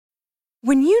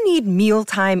When you need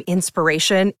mealtime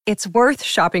inspiration, it's worth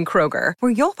shopping Kroger,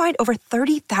 where you'll find over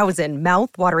 30,000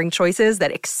 mouth-watering choices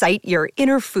that excite your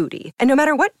inner foodie. And no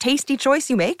matter what tasty choice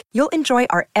you make, you'll enjoy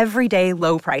our everyday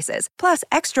low prices, plus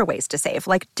extra ways to save,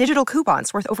 like digital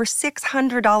coupons worth over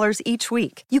 $600 each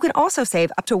week. You can also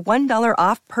save up to $1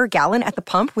 off per gallon at the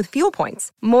pump with fuel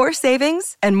points. More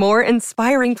savings and more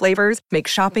inspiring flavors make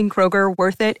shopping Kroger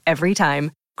worth it every time.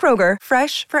 Kroger,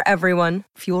 fresh for everyone.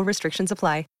 Fuel restrictions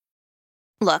apply.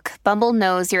 Look, Bumble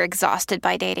knows you're exhausted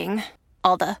by dating.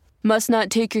 All the, must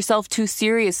not take yourself too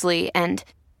seriously, and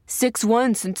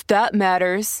 6'1" since that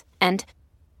matters, and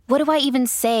what do I even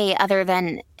say other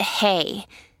than, hey?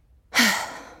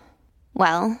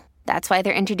 Well, that's why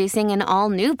they're introducing an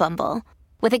all-new Bumble,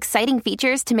 with exciting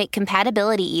features to make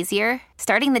compatibility easier,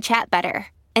 starting the chat better,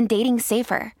 and dating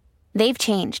safer. They've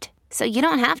changed, so you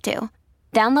don't have to.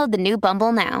 Download the new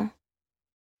Bumble now.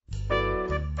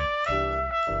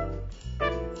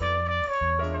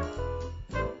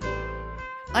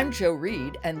 I'm Joe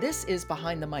Reed, and this is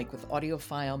Behind the Mic with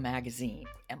AudioFile Magazine.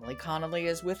 Emily Connolly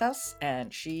is with us,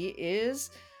 and she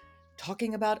is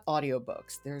talking about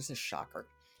audiobooks. There's a shocker.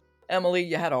 Emily,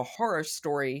 you had a horror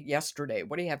story yesterday.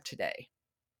 What do you have today?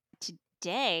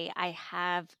 Today, I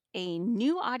have a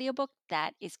new audiobook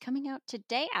that is coming out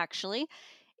today, actually.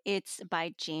 It's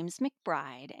by James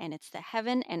McBride, and it's The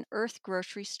Heaven and Earth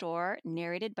Grocery Store,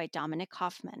 narrated by Dominic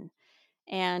Hoffman.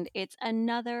 And it's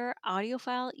another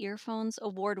Audiophile Earphones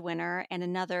Award winner and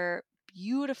another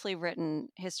beautifully written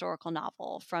historical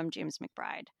novel from James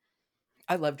McBride.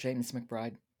 I love James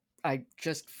McBride. I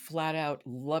just flat out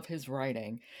love his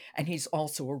writing, and he's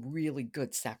also a really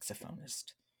good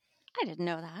saxophonist. I didn't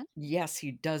know that. Yes,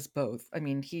 he does both. I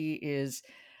mean, he is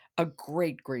a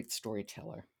great, great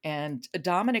storyteller. And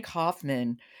Dominic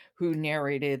Hoffman, who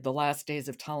narrated The Last Days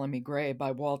of Ptolemy Gray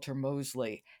by Walter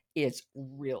Mosley, is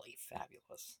really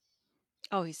fabulous.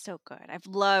 Oh, he's so good. I've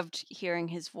loved hearing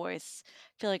his voice.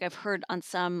 I feel like I've heard on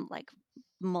some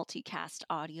multicast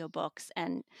audiobooks,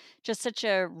 and just such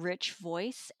a rich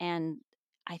voice. And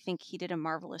I think he did a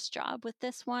marvelous job with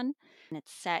this one. And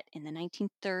it's set in the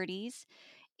 1930s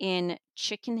in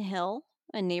Chicken Hill,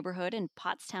 a neighborhood in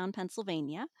Pottstown,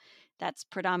 Pennsylvania, that's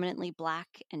predominantly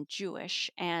Black and Jewish.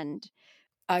 And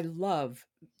I love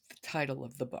the title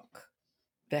of the book,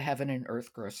 The Heaven and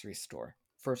Earth Grocery Store.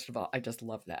 First of all, I just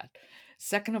love that.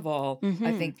 Second of all,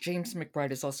 I think James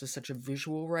McBride is also such a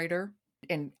visual writer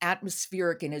and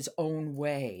atmospheric in his own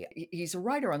way. He's a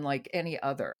writer unlike any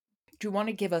other. Do you want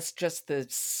to give us just the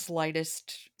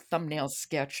slightest thumbnail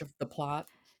sketch of the plot?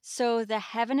 So, The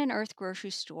Heaven and Earth Grocery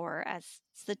Store, as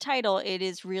it's the title, it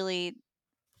is really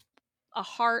a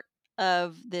heart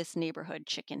of this neighborhood,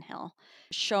 Chicken Hill.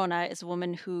 Shona is a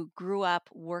woman who grew up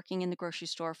working in the grocery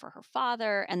store for her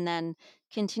father and then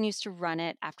continues to run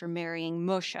it after marrying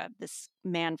Moshe, this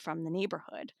man from the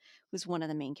neighborhood, who's one of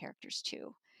the main characters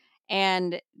too.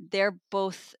 And they're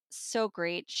both so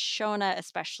great. Shona,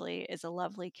 especially, is a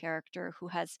lovely character who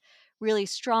has really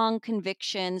strong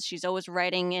convictions. She's always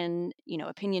writing in,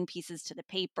 opinion pieces to the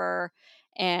paper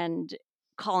and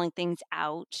calling things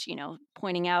out,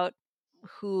 pointing out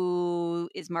who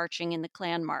is marching in the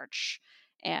Klan march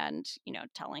and,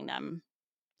 telling them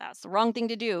that's the wrong thing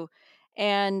to do.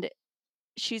 And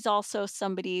she's also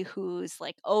somebody who's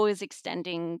always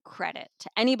extending credit to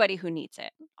anybody who needs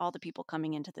it, all the people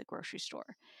coming into the grocery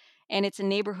store. And it's a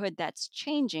neighborhood that's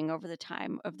changing over the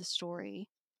time of the story,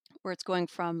 where it's going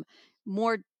from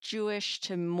more Jewish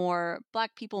to more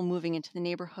Black people moving into the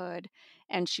neighborhood.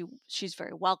 And she's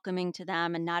very welcoming to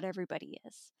them, and not everybody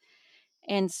is.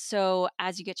 And so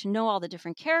as you get to know all the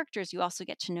different characters, you also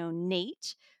get to know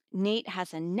Nate. Nate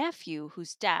has a nephew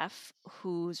who's deaf,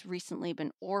 who's recently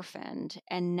been orphaned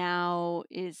and now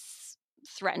is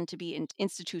threatened to be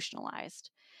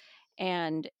institutionalized.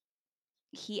 And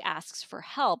he asks for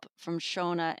help from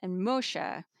Shona and Moshe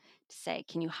to say,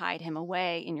 can you hide him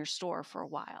away in your store for a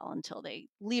while until they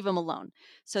leave him alone?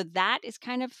 So that is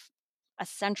kind of a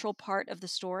central part of the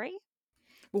story.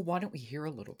 Well, why don't we hear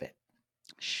a little bit?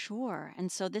 Sure. And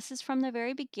so this is from the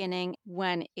very beginning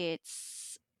when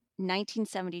it's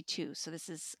 1972. So this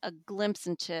is a glimpse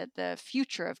into the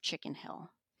future of Chicken Hill.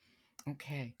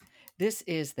 Okay. This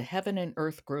is The Heaven and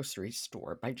Earth Grocery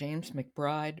Store by James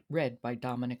McBride, read by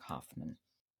Dominic Hoffman.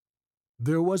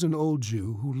 There was an old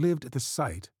Jew who lived at the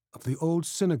site of the old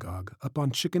synagogue up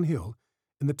on Chicken Hill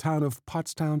in the town of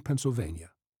Pottstown, Pennsylvania.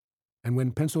 And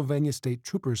when Pennsylvania state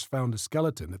troopers found a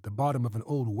skeleton at the bottom of an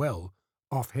old well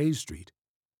off Hayes Street,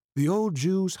 the old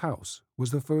Jew's house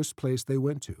was the first place they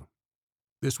went to.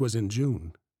 This was in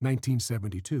June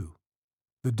 1972,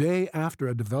 the day after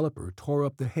a developer tore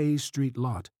up the Hayes Street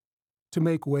lot to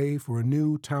make way for a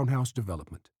new townhouse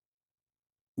development.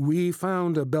 "We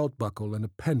found a belt buckle and a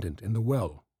pendant in the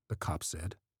well," the cop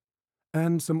said,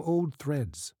 "and some old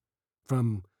threads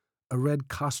from a red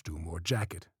costume or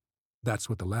jacket. That's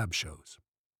what the lab shows."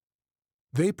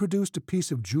 They produced a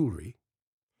piece of jewelry,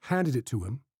 handed it to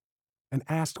him, and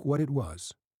asked what it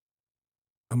was.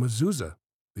 "A mezuzah,"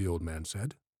 the old man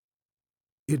said.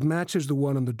 "It matches the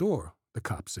one on the door," the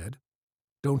cop said.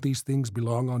 "Don't these things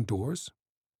belong on doors?"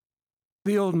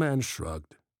 The old man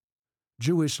shrugged.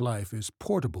 "Jewish life is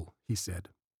portable," he said.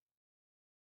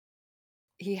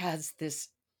 He has this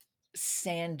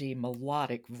sandy,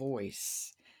 melodic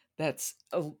voice that's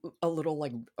a little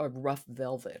like a rough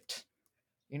velvet.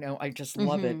 I just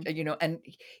love it. Hmm. And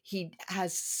he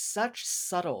has such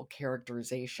subtle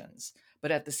characterizations,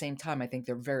 but at the same time, I think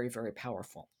they're very, very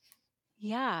powerful.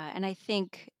 Yeah, and I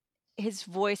think his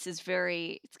voice is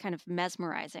it's kind of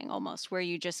mesmerizing almost, where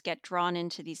you just get drawn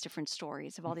into these different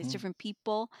stories of all these Mhm. different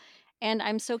people. And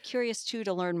I'm so curious too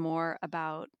to learn more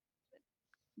about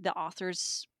the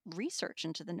author's research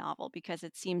into the novel because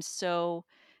it seems so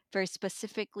very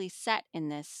specifically set in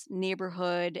this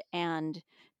neighborhood and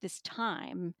this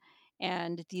time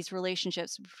and these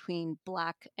relationships between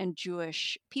Black and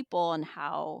Jewish people and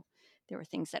how there were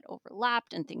things that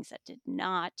overlapped and things that did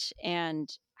not,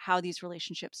 and how these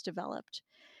relationships developed.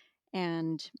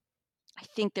 And I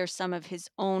think there's some of his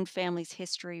own family's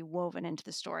history woven into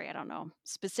the story. I don't know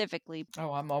specifically.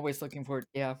 Oh, I'm always looking forward.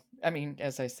 Yeah. I mean,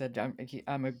 as I said,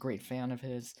 I'm a great fan of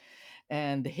his.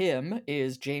 And him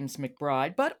is James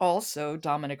McBride, but also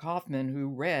Dominic Hoffman, who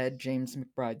read James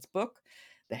McBride's book,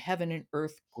 The Heaven and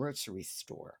Earth Grocery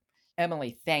Store.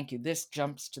 Emily, thank you. This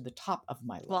jumps to the top of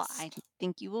my Well, I list.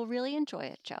 think you will really enjoy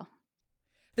it, Joe.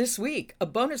 This week, a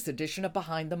bonus edition of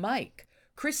Behind the Mic.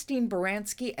 Christine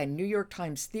Baranski and New York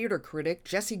Times theater critic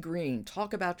Jesse Green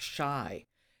talk about Shy,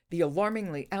 the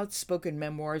alarmingly outspoken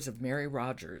memoirs of Mary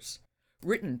Rogers.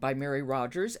 Written by Mary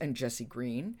Rogers and Jesse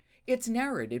Green, it's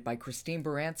narrated by Christine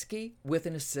Baranski with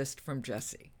an assist from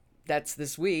Jesse. That's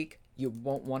this week. You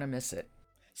won't want to miss it.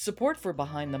 Support for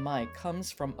Behind the Mic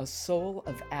comes from A Soul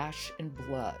of Ash and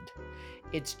Blood.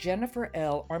 It's Jennifer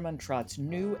L. Armentrout's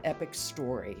new epic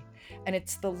story, and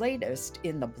it's the latest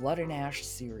in the Blood and Ash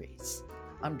series.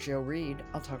 I'm Joe Reed.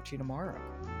 I'll talk to you tomorrow.